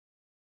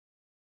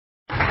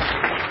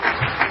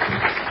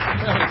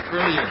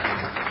Brilliant.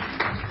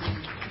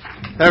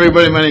 Hi,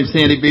 everybody. My name's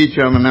Sandy Beach.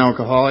 I'm an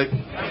alcoholic.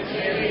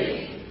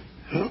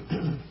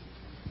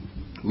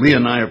 Lee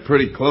and I are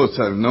pretty close.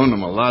 I've known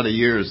him a lot of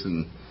years,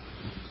 and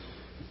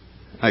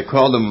I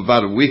called him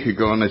about a week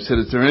ago, and I said,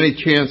 is there any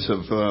chance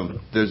of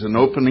there's an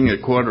opening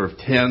at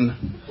 9:45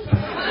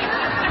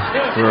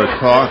 for a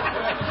talk?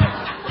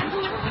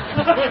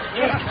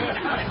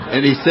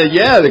 And he said,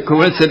 yeah,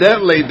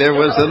 coincidentally, there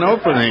was an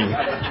opening.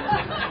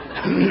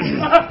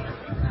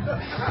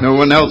 No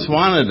one else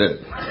wanted it.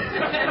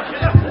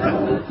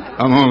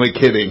 I'm only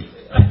kidding.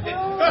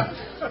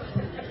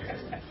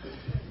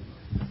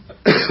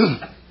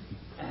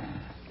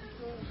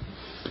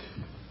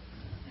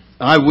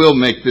 I will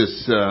make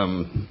this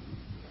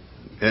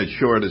as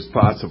short as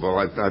possible,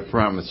 I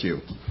promise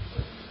you.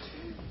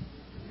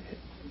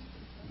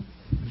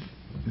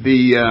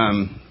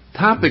 The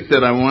topic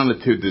that I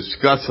wanted to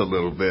discuss a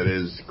little bit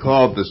is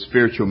called the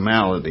spiritual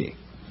malady.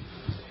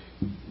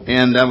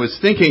 And I was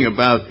thinking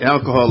about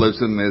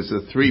alcoholism as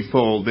a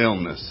threefold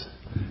illness: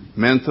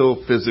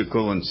 mental,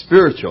 physical, and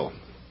spiritual.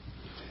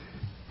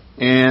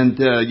 And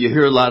you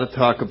hear a lot of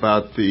talk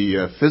about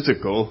the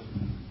physical.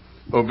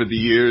 Over the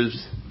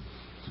years,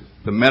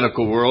 the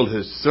medical world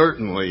has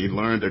certainly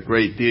learned a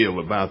great deal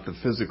about the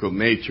physical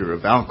nature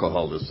of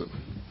alcoholism.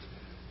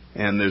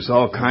 And there's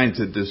all kinds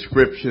of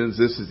descriptions.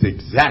 This is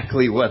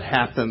exactly what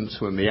happens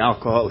when the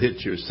alcohol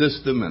hits your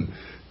system, and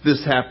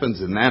this happens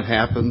and that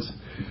happens.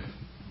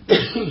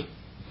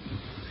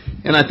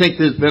 And I think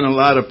there's been a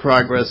lot of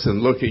progress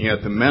in looking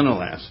at the mental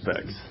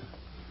aspects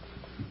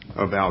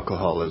of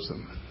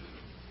alcoholism,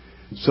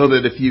 so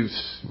that if you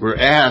were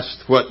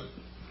asked what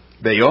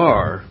they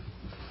are,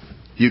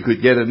 you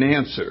could get an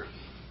answer.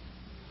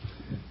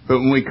 But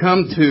when we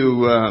come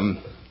to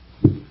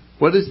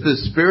what is the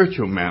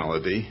spiritual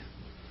malady,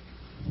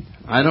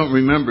 I don't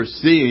remember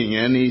seeing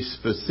any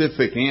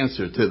specific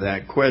answer to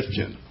that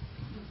question.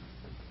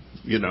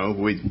 You know,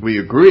 we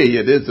agree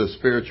it is a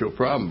spiritual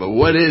problem, but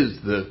what is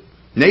the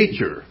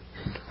nature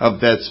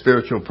of that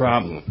spiritual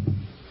problem?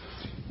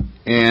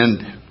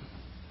 And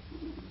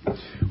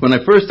when I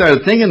first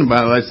started thinking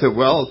about it, I said,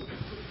 well,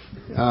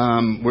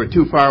 we're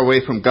too far away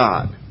from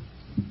God.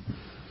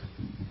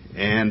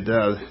 And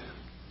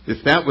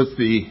if that was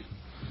the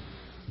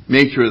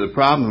nature of the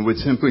problem, we'd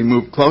simply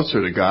move closer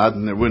to God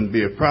and there wouldn't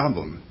be a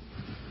problem.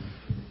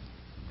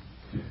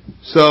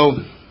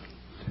 So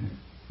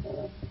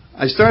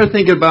I started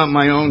thinking about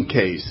my own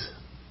case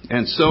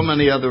and so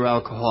many other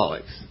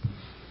alcoholics.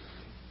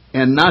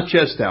 And not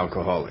just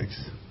alcoholics.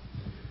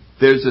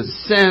 There's a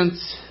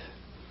sense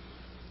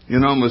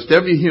in almost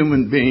every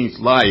human being's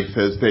life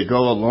as they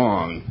go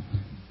along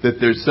that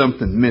there's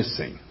something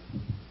missing.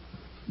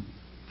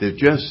 They're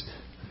just,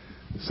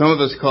 some of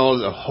us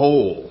call it a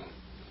hole.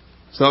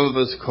 Some of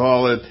us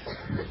call it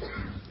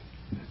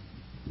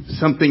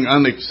something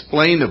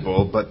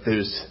unexplainable, but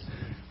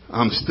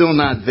I'm still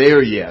not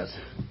there yet.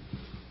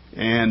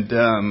 And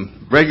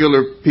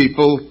regular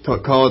people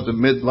call it the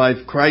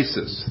midlife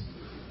crisis.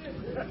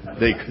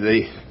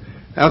 They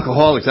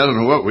alcoholics, I don't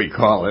know what we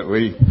call it.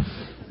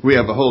 We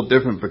have a whole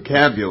different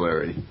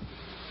vocabulary.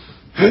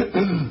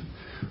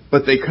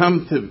 But they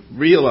come to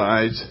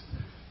realize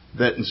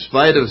that in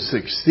spite of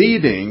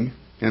succeeding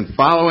and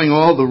following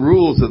all the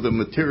rules of the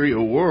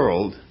material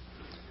world,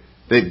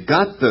 they've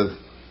got the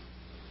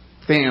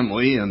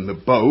family and the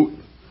boat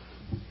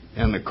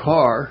and the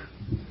car,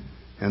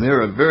 and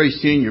they're a very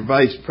senior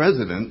vice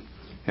president,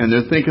 and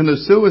they're thinking of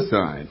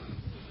suicide.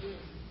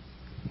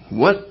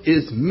 What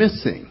is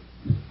missing?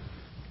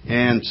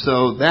 And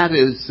so that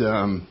is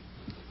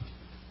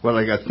what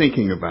I got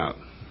thinking about.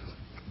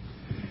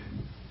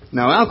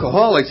 Now,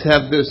 alcoholics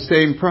have this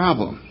same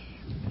problem.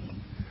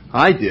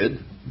 I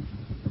did.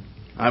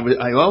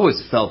 I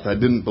always felt I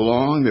didn't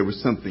belong. There was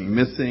something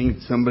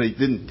missing. Somebody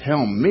didn't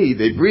tell me.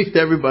 They briefed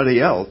everybody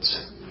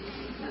else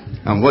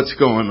on what's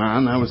going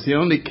on. I was the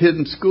only kid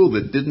in school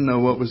that didn't know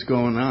what was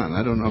going on.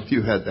 I don't know if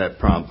you had that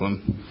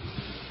problem.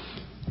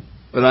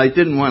 But I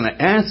didn't want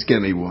to ask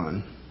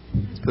anyone,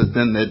 because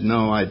then they'd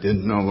know I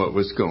didn't know what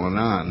was going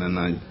on, and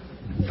I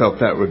felt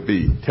that would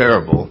be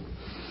terrible.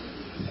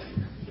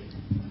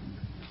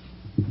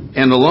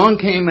 And along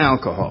came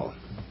alcohol.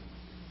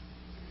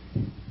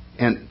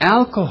 And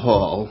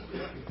alcohol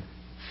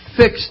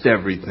fixed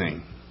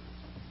everything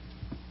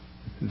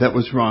that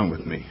was wrong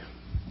with me.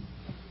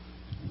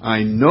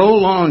 I no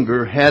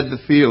longer had the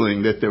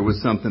feeling that there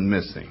was something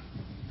missing.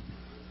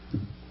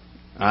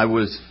 I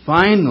was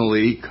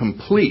finally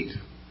complete.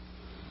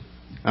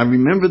 I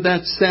remember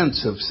that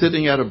sense of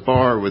sitting at a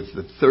bar with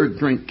the third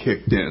drink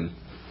kicked in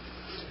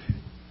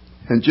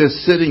and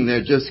just sitting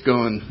there just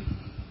going,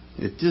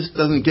 it just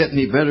doesn't get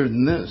any better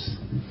than this.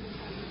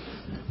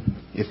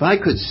 If I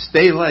could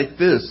stay like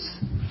this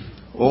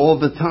all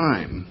the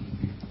time,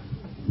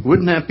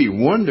 wouldn't that be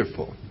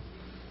wonderful?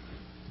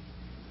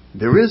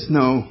 There is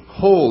no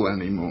hole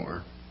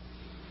anymore.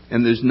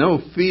 And there's no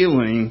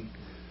feeling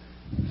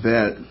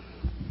that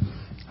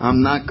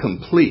I'm not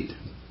complete.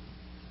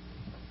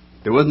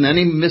 There wasn't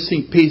any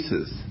missing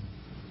pieces.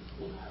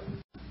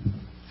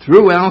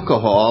 through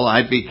alcohol,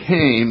 I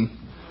became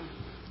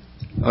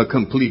a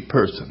complete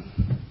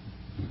person.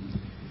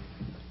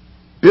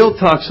 Bill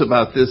talks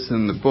about this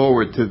in the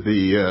foreword to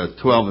the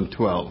 12 and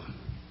 12,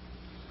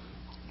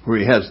 where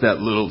he has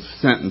that little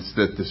sentence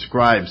that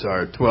describes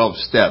our 12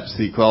 steps.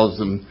 He calls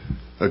them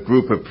a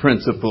group of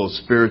principles,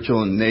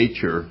 spiritual in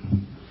nature,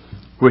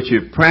 which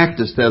if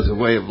practiced as a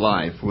way of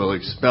life will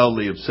expel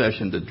the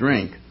obsession to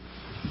drink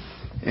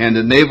and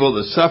enable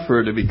the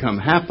sufferer to become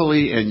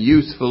happily and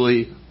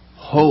usefully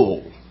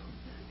whole.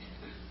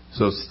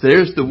 So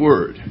there's the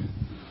word,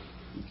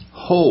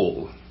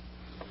 whole.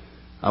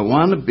 I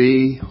want to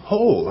be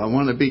whole. I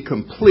want to be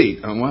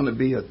complete. I want to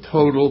be a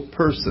total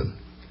person.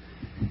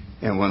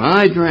 And when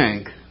I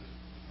drank,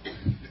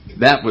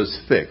 that was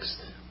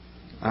fixed.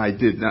 I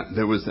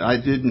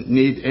didn't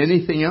need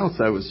anything else.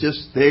 I was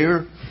just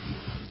there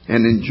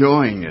and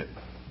enjoying it.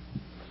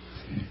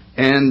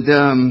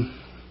 And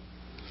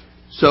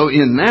so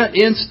in that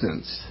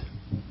instance,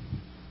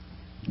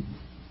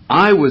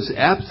 I was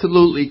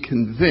absolutely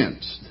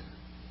convinced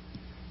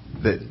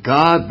that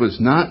God was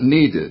not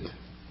needed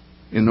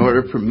in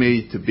order for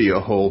me to be a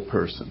whole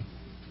person.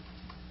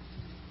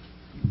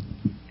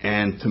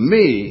 And to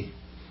me,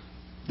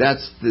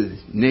 that's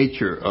the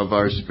nature of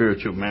our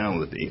spiritual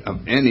malady,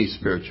 of any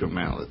spiritual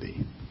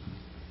malady,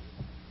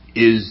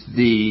 is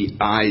the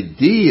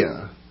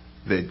idea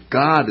that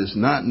God is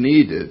not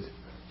needed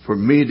for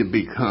me to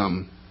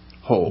become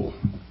whole.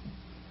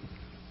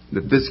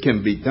 That this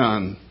can be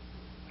done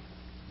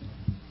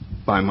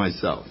by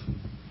myself.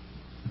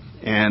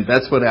 And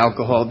that's what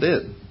alcohol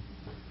did.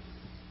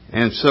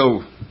 And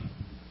so,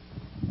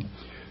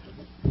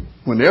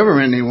 whenever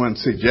anyone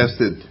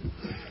suggested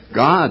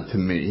God to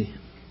me,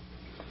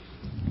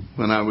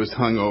 when I was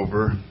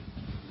hungover,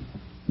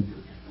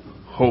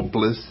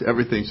 hopeless,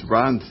 everything's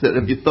rotten, said,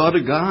 have you thought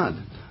of God?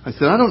 I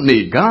said, I don't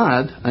need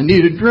God. I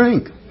need a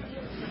drink.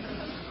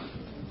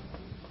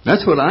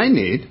 That's what I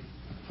need.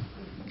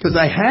 Because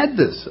I had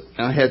this.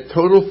 I had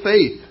total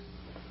faith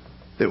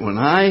that when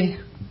I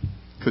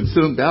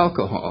consumed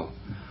alcohol,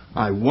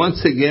 I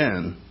once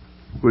again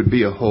would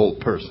be a whole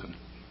person.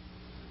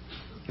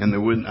 And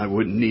I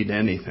wouldn't need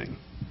anything.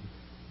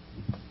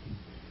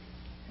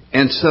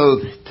 And so,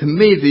 to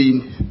me,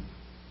 the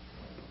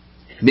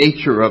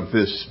nature of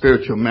this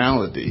spiritual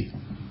malady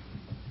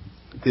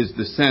is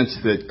the sense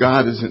that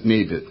God isn't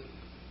needed.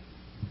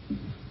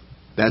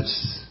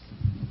 That's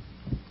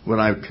what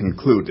I've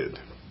concluded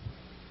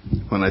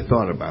when I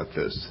thought about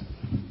this.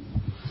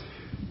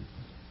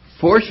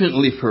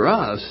 Fortunately for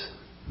us,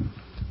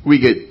 we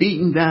get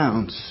beaten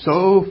down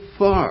so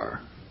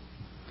far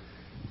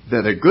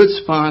that a good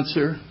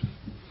sponsor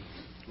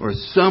or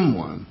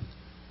someone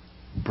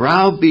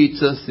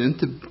browbeats us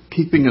into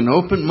keeping an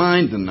open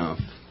mind enough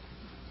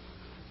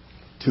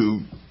to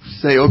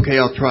say, okay,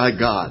 I'll try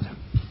God.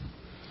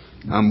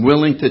 I'm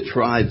willing to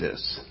try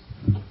this.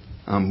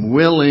 I'm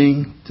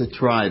willing to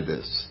try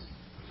this.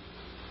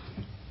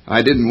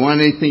 I didn't want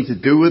anything to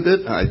do with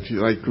it. I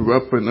grew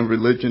up in a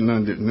religion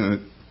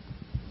that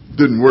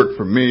didn't work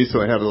for me,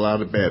 so I had a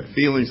lot of bad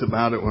feelings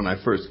about it when I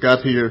first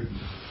got here.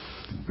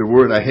 The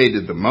word I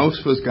hated the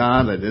most was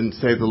God. I didn't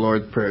say the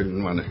Lord's Prayer. I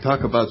didn't want to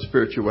talk about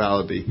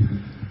spirituality.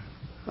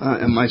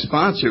 And my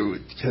sponsor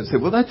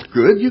said, well, that's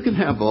good. You can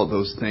have all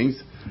those things.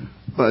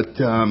 But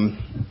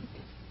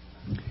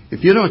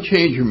if you don't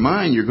change your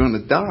mind, you're going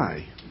to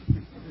die.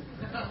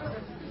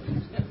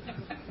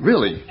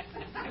 Really?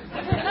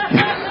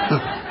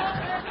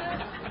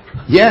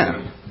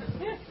 Yeah.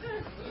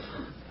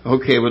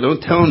 Okay, well,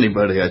 don't tell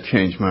anybody I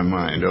changed my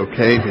mind,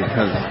 okay?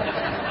 Because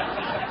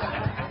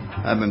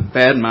I've been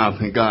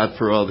bad-mouthing God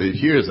for all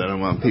these years. I don't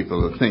want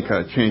people to think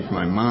I changed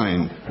my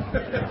mind.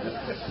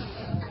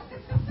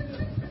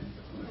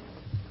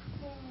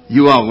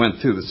 You all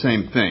went through the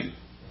same thing.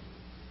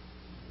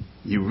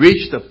 You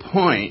reached a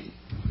point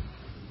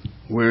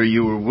where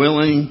you were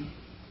willing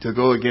to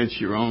go against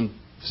your own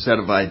set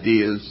of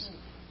ideas,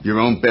 your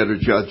own better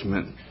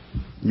judgment.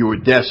 You were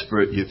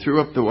desperate. You threw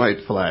up the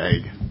white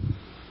flag.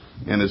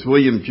 And as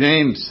William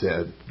James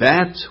said,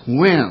 that's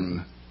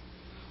when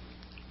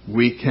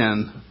we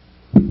can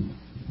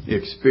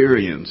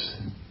experience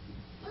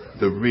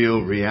the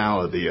real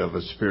reality of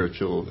a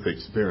spiritual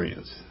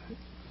experience,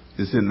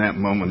 is in that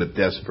moment of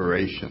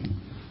desperation.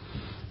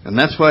 And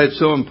that's why it's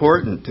so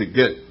important to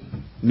get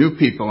new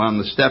people on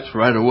the steps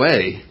right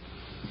away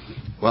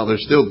while they're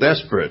still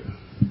desperate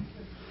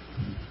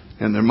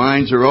and their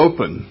minds are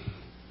open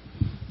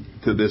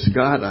to this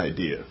God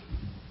idea.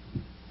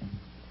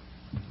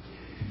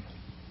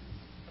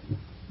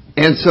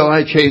 And so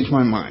I changed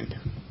my mind.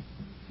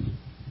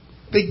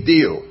 Big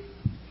deal.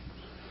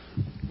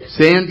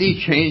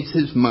 Sandy changed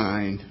his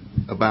mind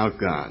about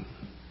God.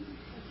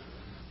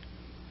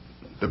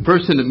 The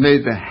person that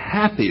made the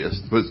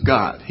happiest was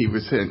God. He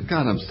was saying,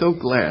 God, I'm so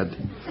glad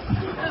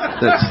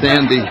that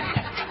Sandy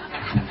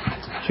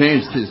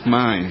changed his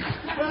mind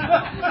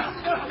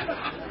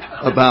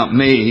about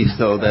me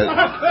so that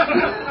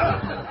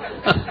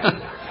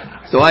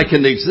so I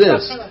can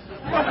exist.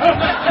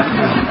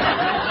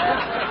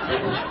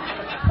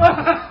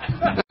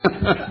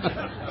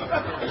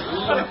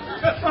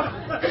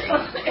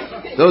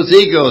 Those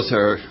egos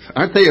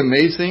aren't they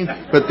amazing?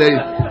 But they...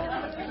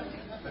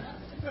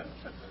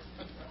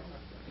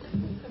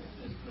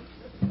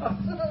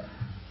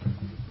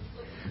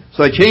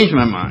 So I changed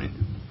my mind.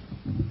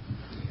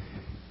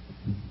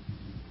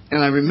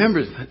 And I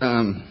remember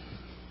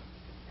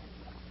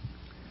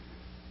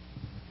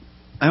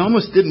I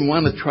almost didn't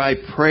want to try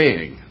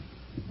praying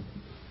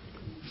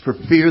for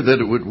fear that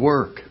it would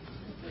work.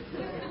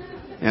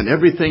 And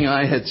everything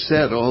I had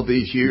said all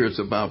these years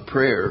about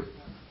prayer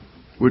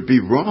would be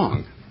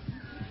wrong.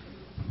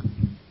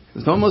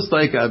 It's almost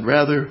like I'd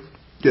rather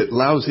get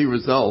lousy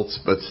results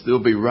but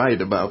still be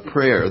right about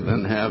prayer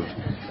than have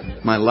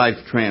my life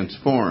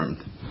transformed.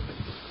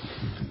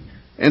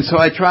 And so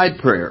I tried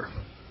prayer.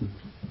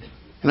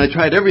 And I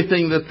tried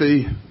everything that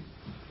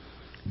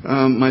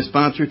my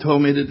sponsor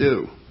told me to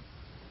do.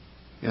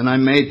 And I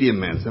made the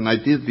amends, and I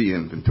did the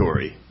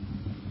inventory.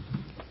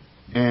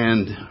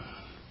 And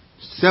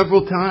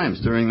several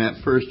times during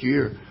that first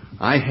year,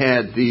 I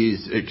had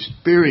these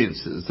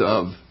experiences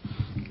of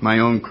my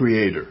own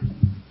Creator.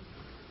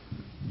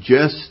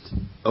 Just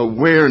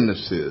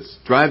awarenesses,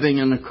 driving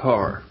in a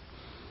car,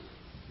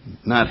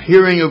 not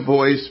hearing a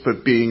voice,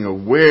 but being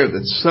aware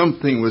that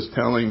something was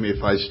telling me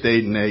if I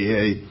stayed in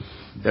AA,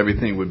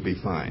 everything would be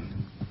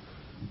fine.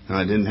 And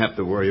I didn't have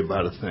to worry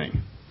about a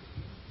thing.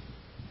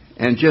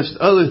 And just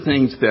other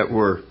things that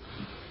were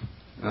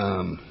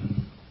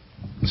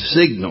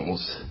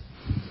signals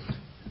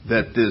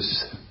that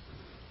this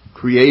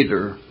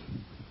Creator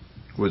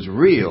was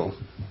real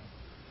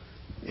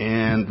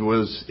and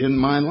was in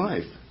my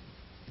life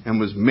and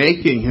was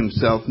making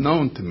Himself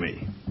known to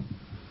me.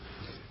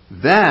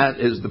 That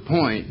is the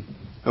point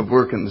of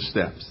working the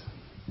steps,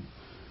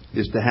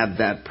 is to have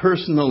that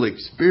personal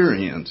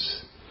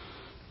experience.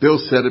 Bill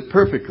said it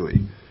perfectly.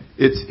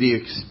 It's the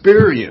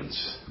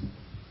experience.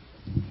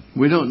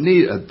 We don't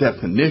need a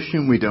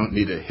definition. We don't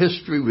need a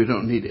history. We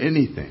don't need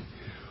anything.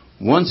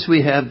 Once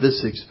we have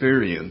this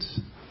experience,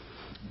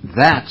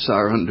 that's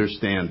our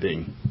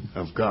understanding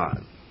of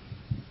God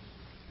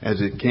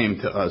as it came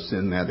to us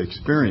in that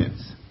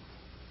experience.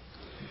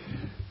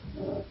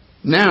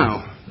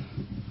 Now,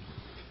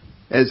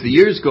 as the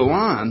years go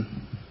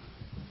on,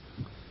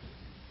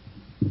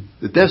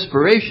 the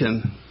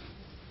desperation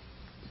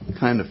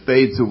kind of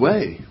fades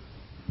away.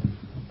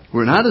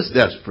 We're not as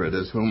desperate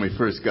as when we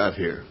first got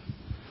here.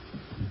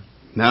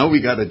 Now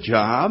we got a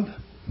job.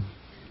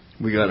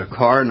 We got a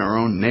car in our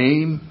own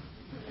name.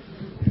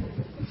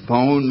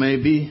 Phone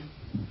maybe.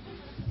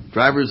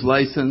 Driver's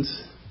license.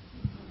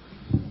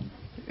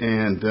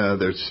 And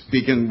they're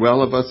speaking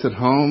well of us at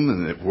home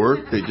and at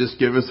work. They just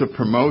give us a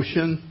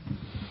promotion.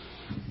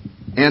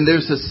 And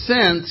there's a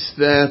sense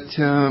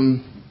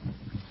that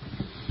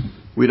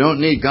we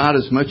don't need God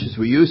as much as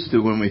we used to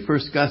when we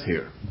first got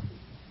here.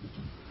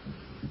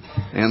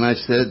 And I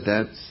said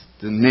that's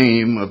the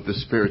name of the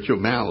spiritual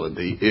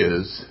malady,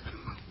 is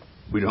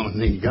we don't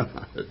need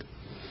God.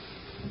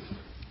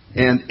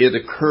 And it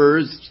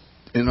occurs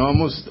in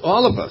almost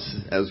all of us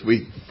as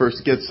we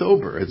first get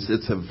sober.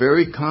 It's a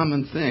very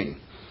common thing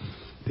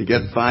to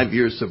get 5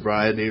 years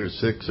sobriety or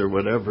 6 or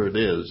whatever it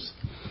is,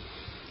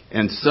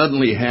 and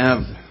suddenly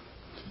have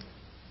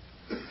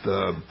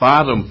the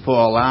bottom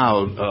fall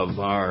out of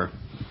our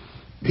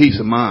peace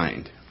of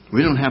mind.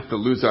 We don't have to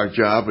lose our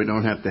job. We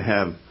don't have to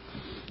have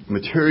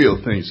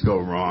material things go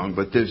wrong,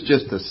 but there's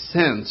just a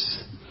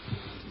sense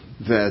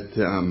that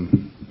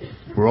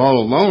we're all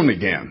alone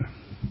again.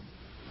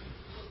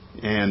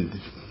 And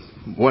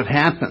what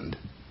happened?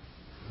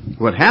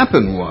 What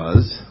happened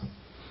was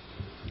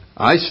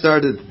I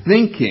started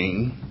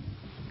thinking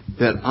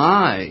that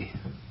I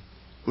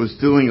was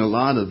doing a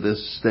lot of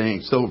this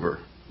staying sober.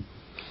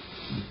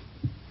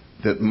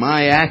 That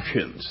my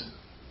actions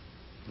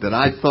that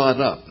I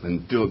thought up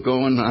and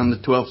going on the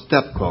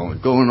 12-step call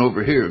and going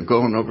over here and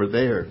going over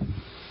there,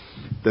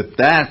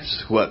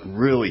 that's what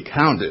really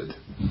counted.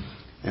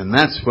 And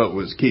that's what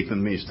was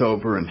keeping me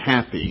sober and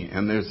happy.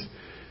 And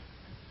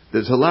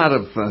there's a lot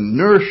of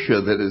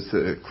inertia that is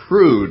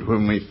accrued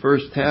when we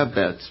first have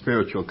that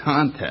spiritual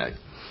contact.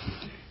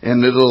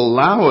 And it'll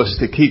allow us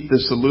to keep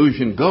this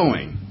illusion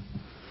going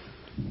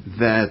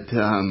that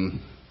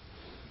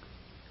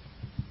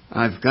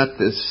I've got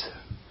this...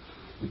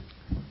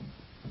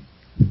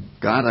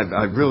 God,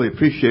 I really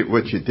appreciate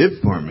what you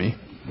did for me,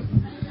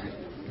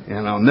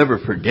 and I'll never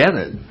forget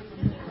it.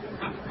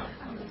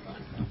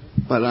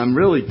 But I'm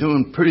really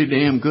doing pretty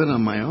damn good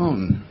on my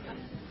own.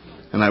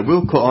 And I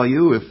will call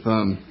you if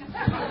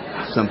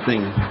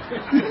something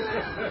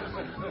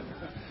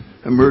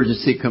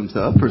emergency comes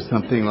up or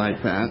something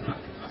like that.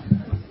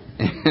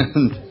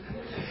 And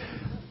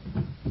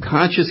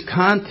conscious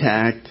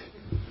contact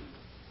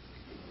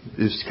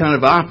is kind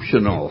of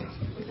optional,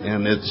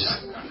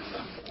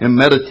 and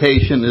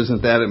meditation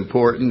isn't that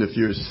important if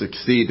you're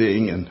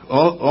succeeding, and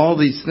all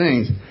these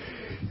things.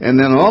 And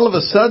then all of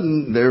a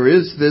sudden there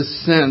is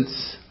this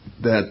sense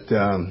that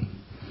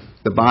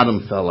the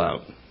bottom fell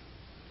out.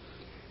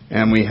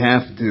 And we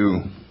have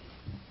to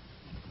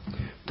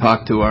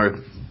talk to our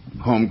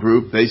home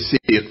group. They see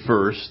it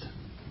first.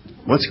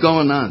 What's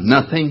going on?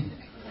 Nothing?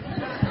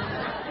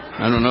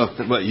 I don't know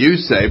if what you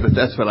say, but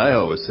that's what I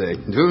always say.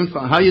 Doing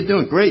fine. How you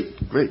doing? Great.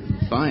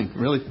 Fine.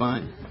 Really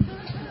fine.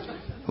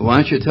 Well, why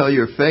don't you tell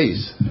your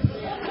face?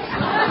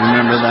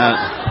 Remember that?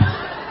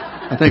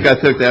 I think I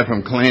took that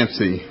from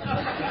Clancy.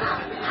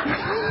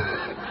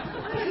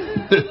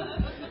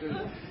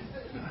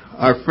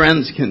 Our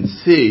friends can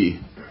see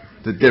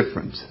the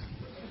difference.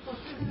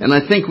 And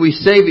I think we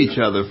save each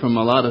other from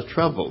a lot of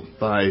trouble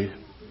by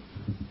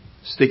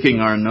sticking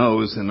our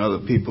nose in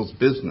other people's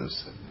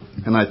business.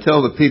 And I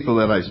tell the people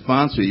that I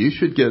sponsor, you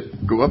should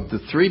go up to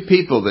 3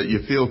 people that you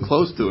feel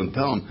close to and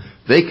tell them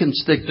they can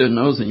stick their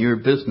nose in your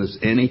business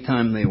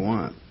anytime they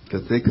want,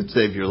 because they could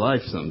save your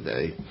life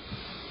someday.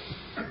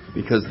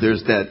 Because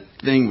there's that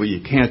thing where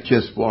you can't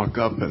just walk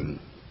up and,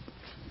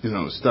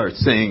 start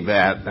saying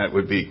that. That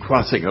would be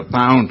crossing a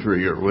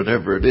boundary or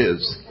whatever it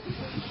is.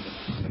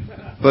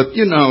 But,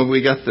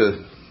 we got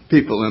the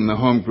people in the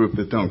home group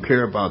that don't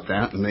care about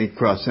that, and they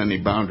cross any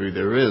boundary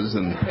there is,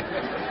 and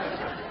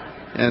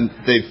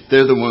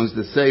they're the ones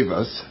that save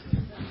us.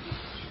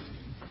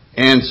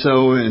 And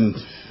so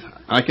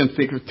I can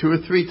think of 2 or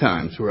 3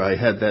 times where I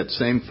had that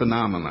same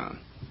phenomenon,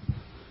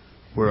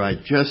 where and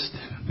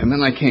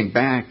then I came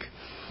back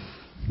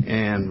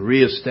and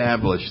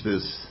reestablished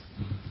this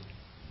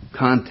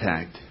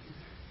contact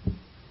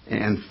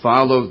and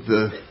followed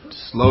the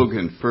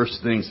slogan,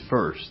 first things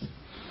first.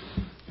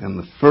 And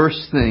the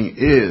first thing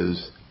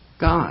is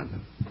God.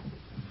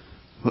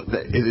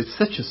 It is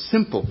such a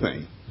simple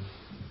thing.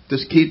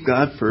 Just keep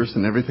God first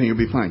and everything will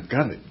be fine.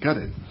 Got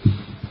it.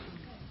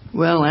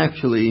 Well,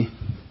 actually,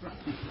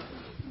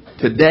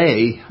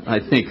 today I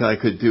think I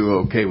could do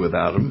okay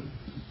without him.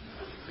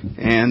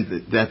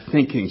 And that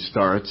thinking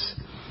starts.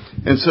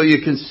 And so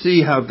you can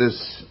see how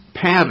this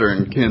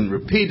pattern can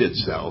repeat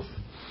itself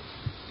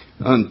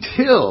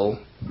until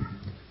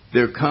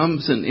there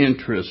comes an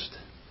interest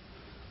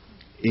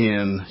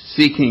in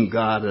seeking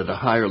God at a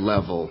higher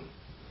level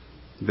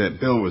that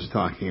Bill was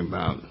talking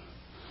about,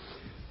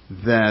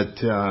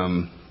 that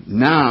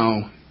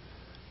now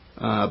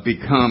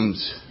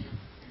becomes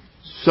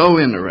so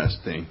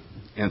interesting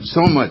and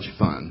so much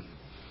fun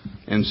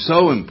and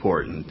so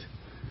important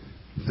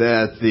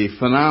that the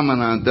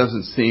phenomenon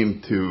doesn't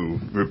seem to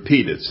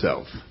repeat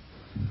itself,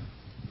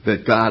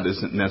 that God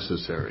isn't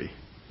necessary.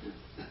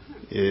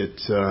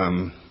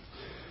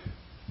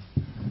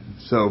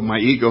 So my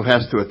ego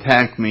has to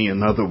attack me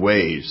in other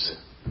ways.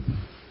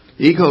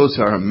 Egos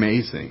are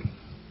amazing.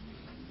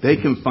 They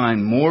can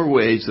find more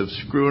ways of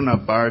screwing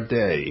up our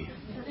day.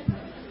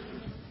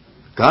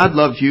 God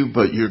loves you,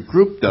 but your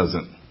group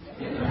doesn't.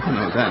 You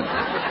know that.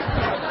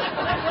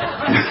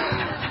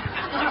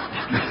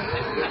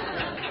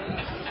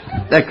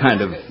 That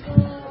kind of...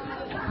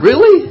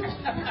 Really?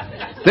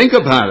 Think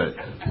about it.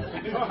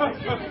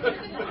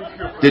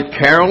 Did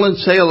Carolyn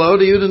say hello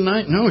to you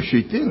tonight? No,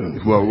 she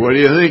didn't. Well, what do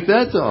you think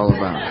that's all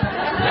about?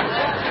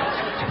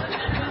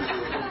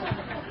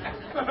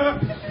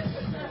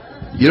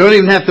 You don't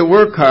even have to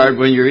work hard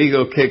when your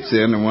ego kicks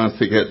in and wants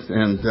to get...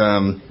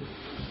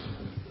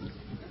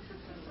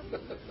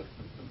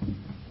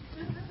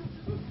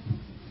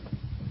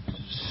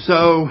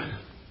 So,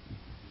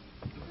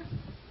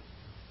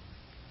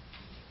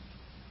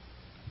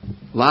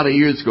 a lot of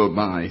years go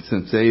by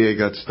since AA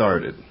got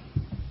started.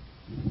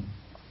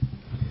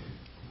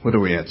 What are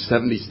we at,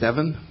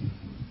 77?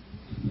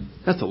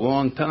 That's a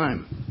long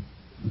time.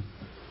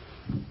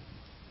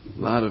 A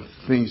lot of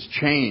things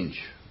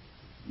change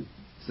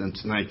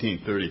since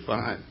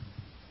 1935.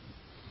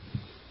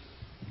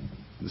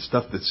 The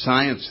stuff that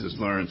science has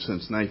learned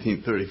since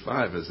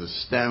 1935 is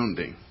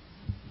astounding.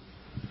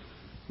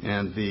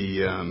 And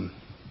the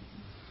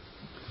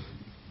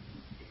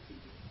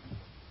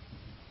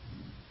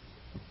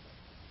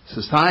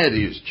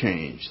society has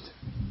changed.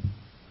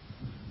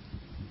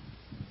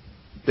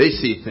 They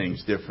see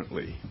things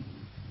differently.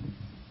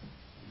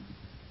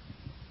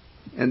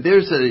 And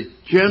there's a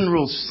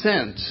general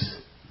sense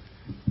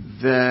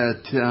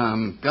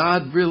that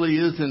God really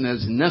isn't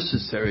as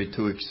necessary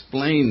to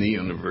explain the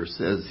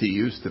universe as he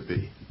used to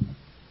be.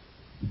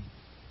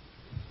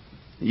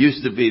 It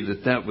used to be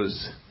that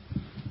was,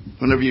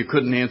 whenever you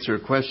couldn't answer a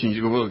question,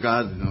 you go, well,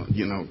 God,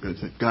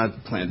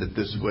 God planned it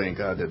this way and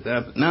God did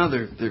that. But now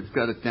they've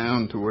got it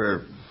down to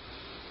where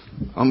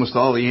almost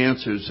all the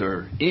answers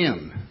are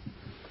in.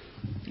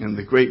 And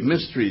the great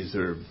mysteries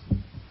are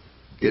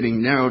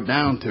getting narrowed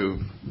down to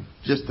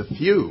just a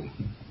few.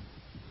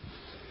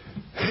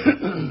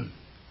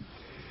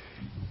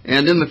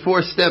 And in the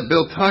 4th step,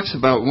 Bill talks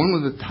about one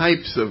of the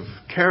types of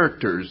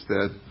characters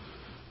that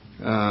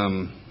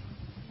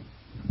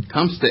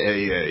comes to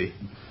AA,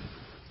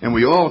 and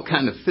we all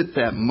kind of fit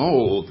that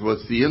mold,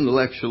 was the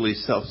intellectually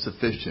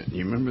self-sufficient.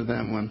 You remember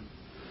that one?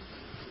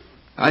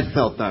 I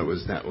felt I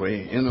was that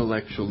way,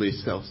 intellectually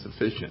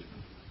self-sufficient.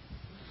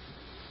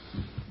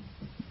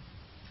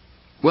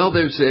 Well,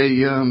 there's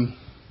a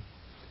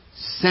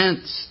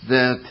sense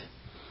that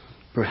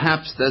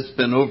perhaps that's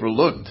been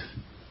overlooked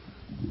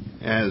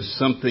as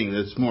something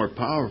that's more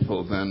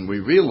powerful than we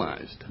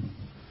realized.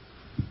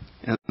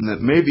 And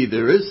that maybe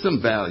there is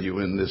some value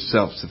in this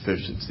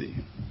self-sufficiency.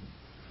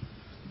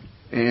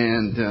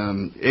 And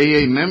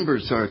AA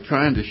members are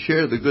trying to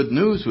share the good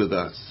news with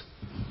us.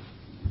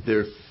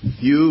 They're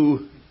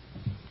few,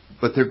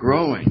 but they're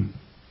growing.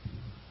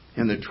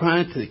 And they're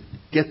trying to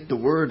get the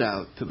word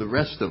out to the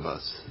rest of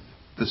us,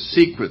 the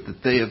secret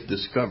that they have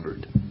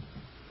discovered.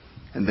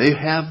 And they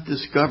have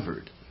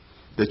discovered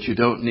that you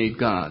don't need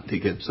God to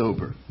get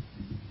sober.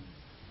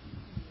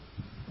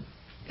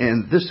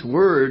 And this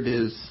word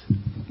is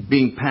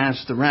being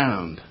passed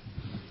around.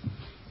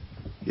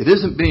 It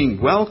isn't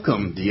being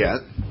welcomed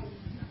yet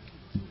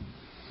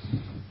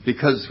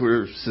because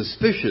we're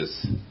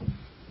suspicious.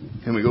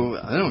 And we go,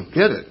 I don't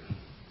get it.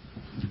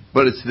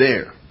 But it's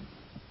there.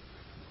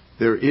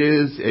 There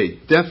is a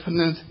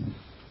definite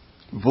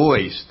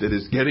voice that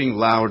is getting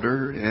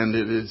louder, and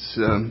it is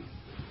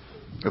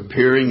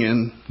appearing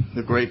in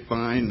the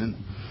grapevine and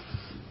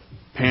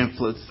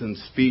pamphlets and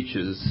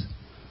speeches.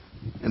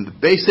 And the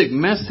basic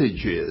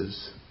message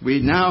is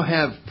we now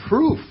have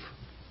proof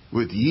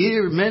with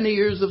many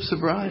years of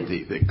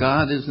sobriety that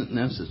God isn't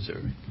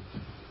necessary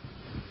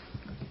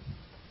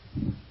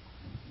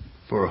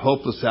for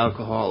hopeless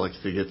alcoholics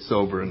to get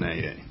sober in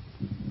AA.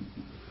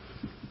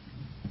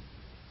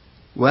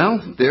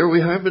 Well, there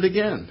we have it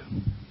again.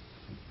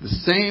 The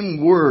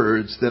same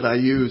words that I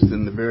used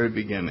in the very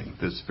beginning,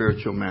 the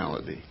spiritual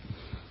malady.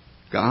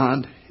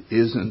 God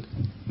isn't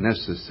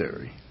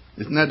necessary.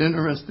 Isn't that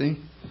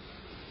interesting?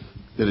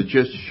 That it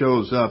just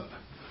shows up.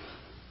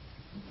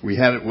 We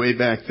had it way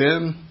back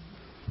then,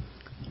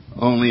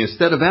 only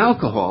instead of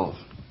alcohol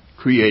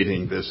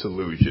creating this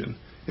illusion,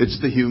 it's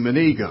the human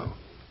ego.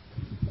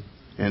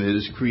 And it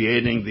is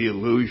creating the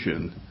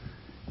illusion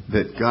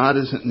that God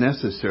isn't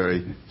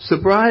necessary.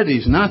 Sobriety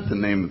is not the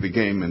name of the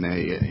game in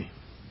AA.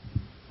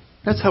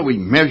 That's how we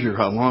measure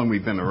how long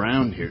we've been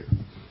around here.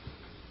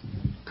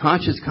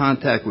 Conscious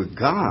contact with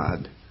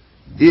God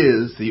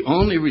is the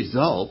only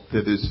result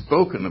that is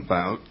spoken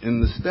about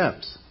in the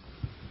steps.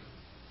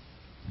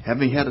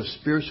 Having had a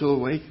spiritual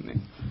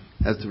awakening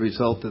as the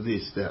result of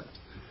these steps.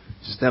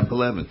 Step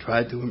 11,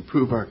 try to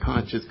improve our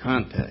conscious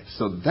contact.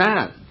 So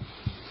that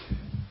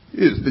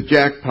is the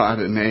jackpot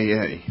in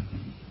AA.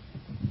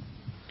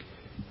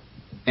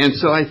 And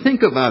so I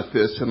think about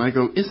this and I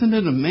go, isn't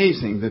it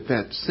amazing that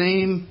that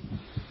same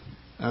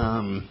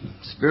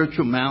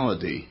spiritual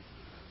malady,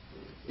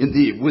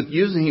 with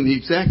using the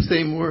exact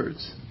same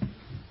words,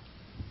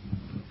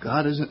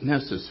 God isn't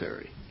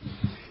necessary.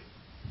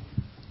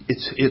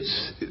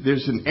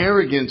 There's an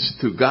arrogance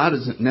to God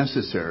isn't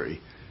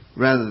necessary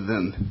rather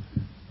than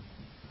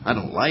I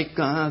don't like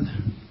God,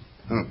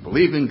 I don't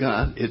believe in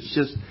God. It's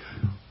just,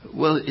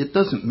 well, it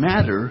doesn't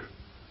matter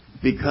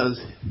because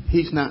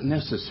He's not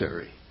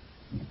necessary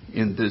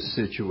in this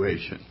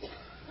situation.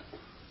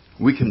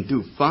 We can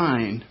do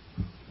fine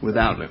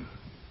without Him.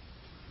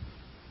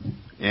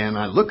 And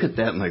I look at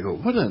that and I go,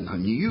 what an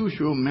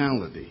unusual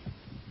malady.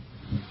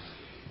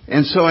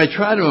 And so I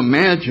try to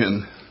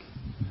imagine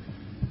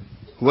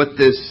what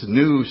this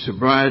new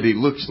sobriety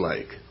looks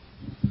like.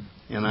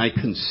 And I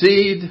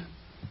concede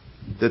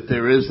that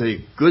there is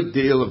a good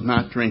deal of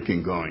not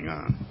drinking going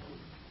on.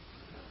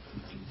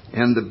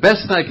 And the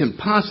best I can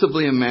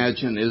possibly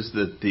imagine is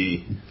that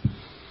the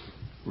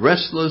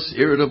restless,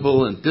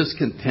 irritable, and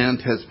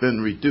discontent has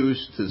been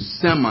reduced to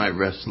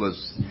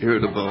semi-restless,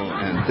 irritable,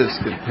 and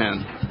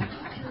discontent.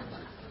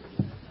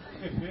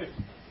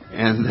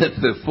 And that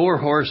the four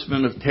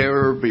horsemen of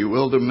terror,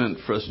 bewilderment,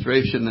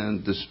 frustration,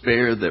 and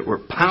despair that were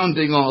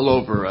pounding all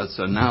over us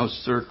are now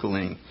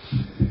circling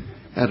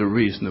at a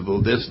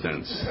reasonable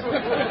distance.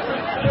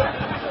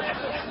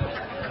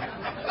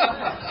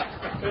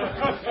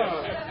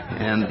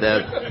 And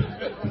that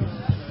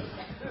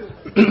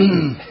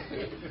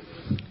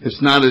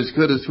it's not as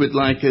good as we'd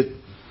like it,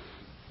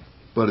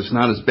 but it's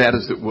not as bad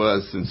as it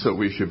was, and so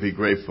we should be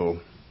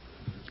grateful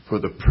for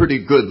the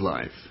pretty good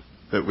life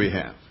that we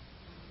have.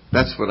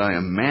 That's what I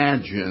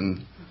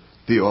imagine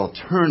the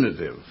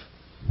alternative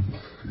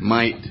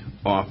might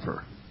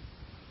offer.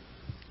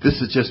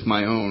 This is just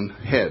my own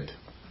head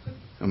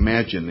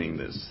imagining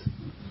this.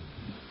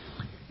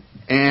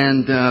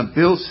 And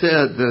Bill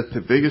said that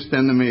the biggest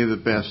enemy of the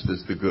best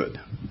is the good.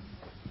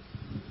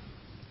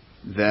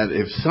 That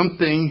if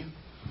something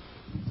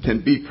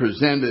can be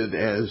presented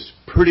as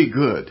pretty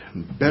good,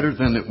 better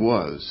than it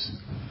was,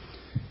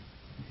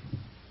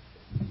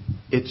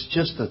 it's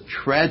just a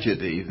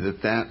tragedy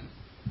that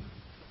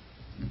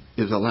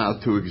is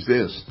allowed to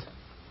exist.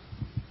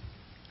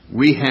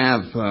 We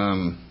have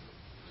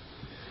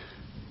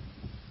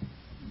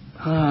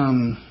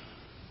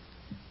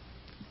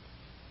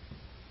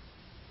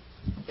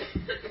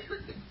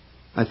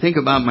I think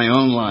about my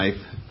own life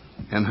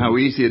and how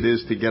easy it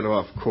is to get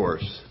off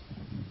course.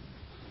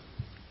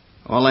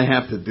 All I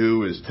have to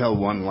do is tell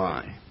one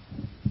lie.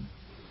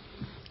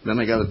 Then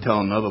I got to tell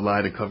another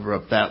lie to cover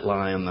up that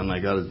lie, and then I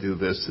got to do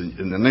this.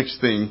 And the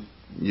next thing,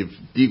 you've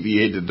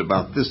deviated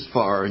about this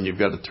far, and you've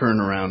got to turn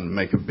around and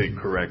make a big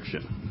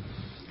correction.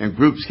 And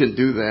groups can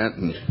do that,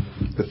 and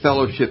the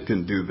fellowship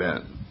can do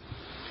that.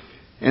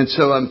 And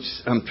so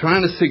I'm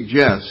trying to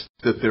suggest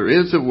that there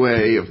is a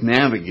way of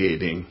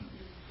navigating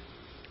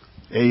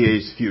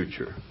AA's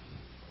future.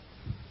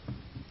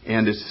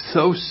 And it's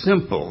so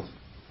simple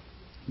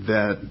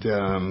that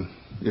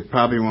it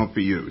probably won't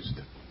be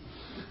used.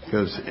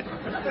 Because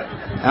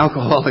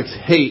alcoholics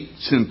hate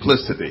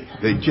simplicity.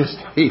 They just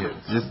hate it.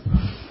 Just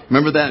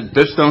remember that?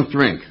 Just don't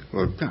drink.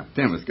 Well, God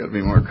damn, it's got to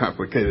be more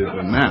complicated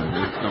than that.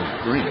 Just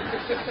don't drink.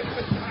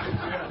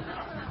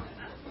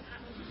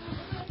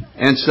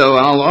 And so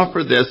I'll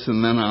offer this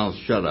and then I'll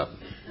shut up.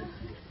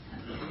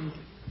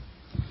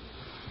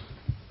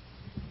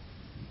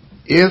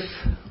 If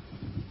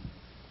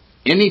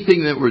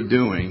anything that we're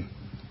doing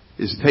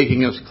is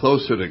taking us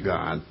closer to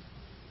God,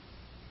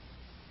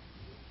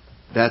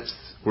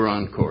 we're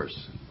on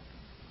course.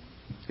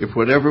 If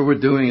whatever we're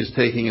doing is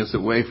taking us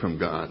away from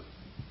God,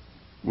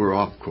 we're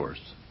off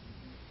course.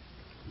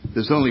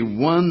 There's only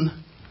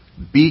one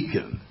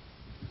beacon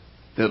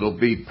that'll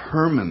be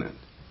permanent,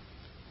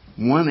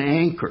 one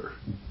anchor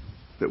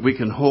that we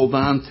can hold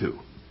on to,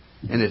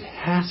 and it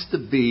has to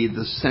be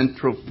the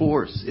central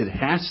force. It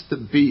has to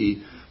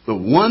be the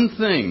one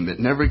thing that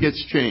never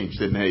gets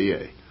changed in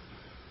AA.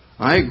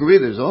 I agree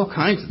there's all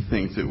kinds of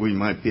things that we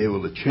might be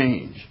able to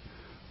change,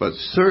 but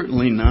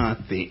certainly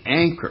not the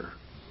anchor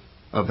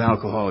of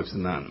Alcoholics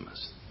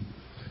Anonymous.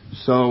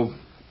 So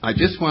I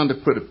just wanted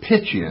to put a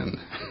pitch in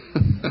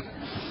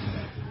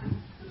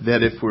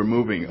that if we're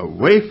moving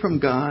away from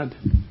God,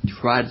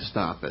 try to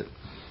stop it.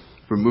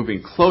 If we're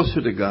moving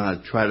closer to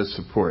God, try to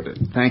support it.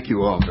 Thank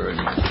you all very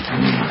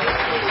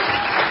much.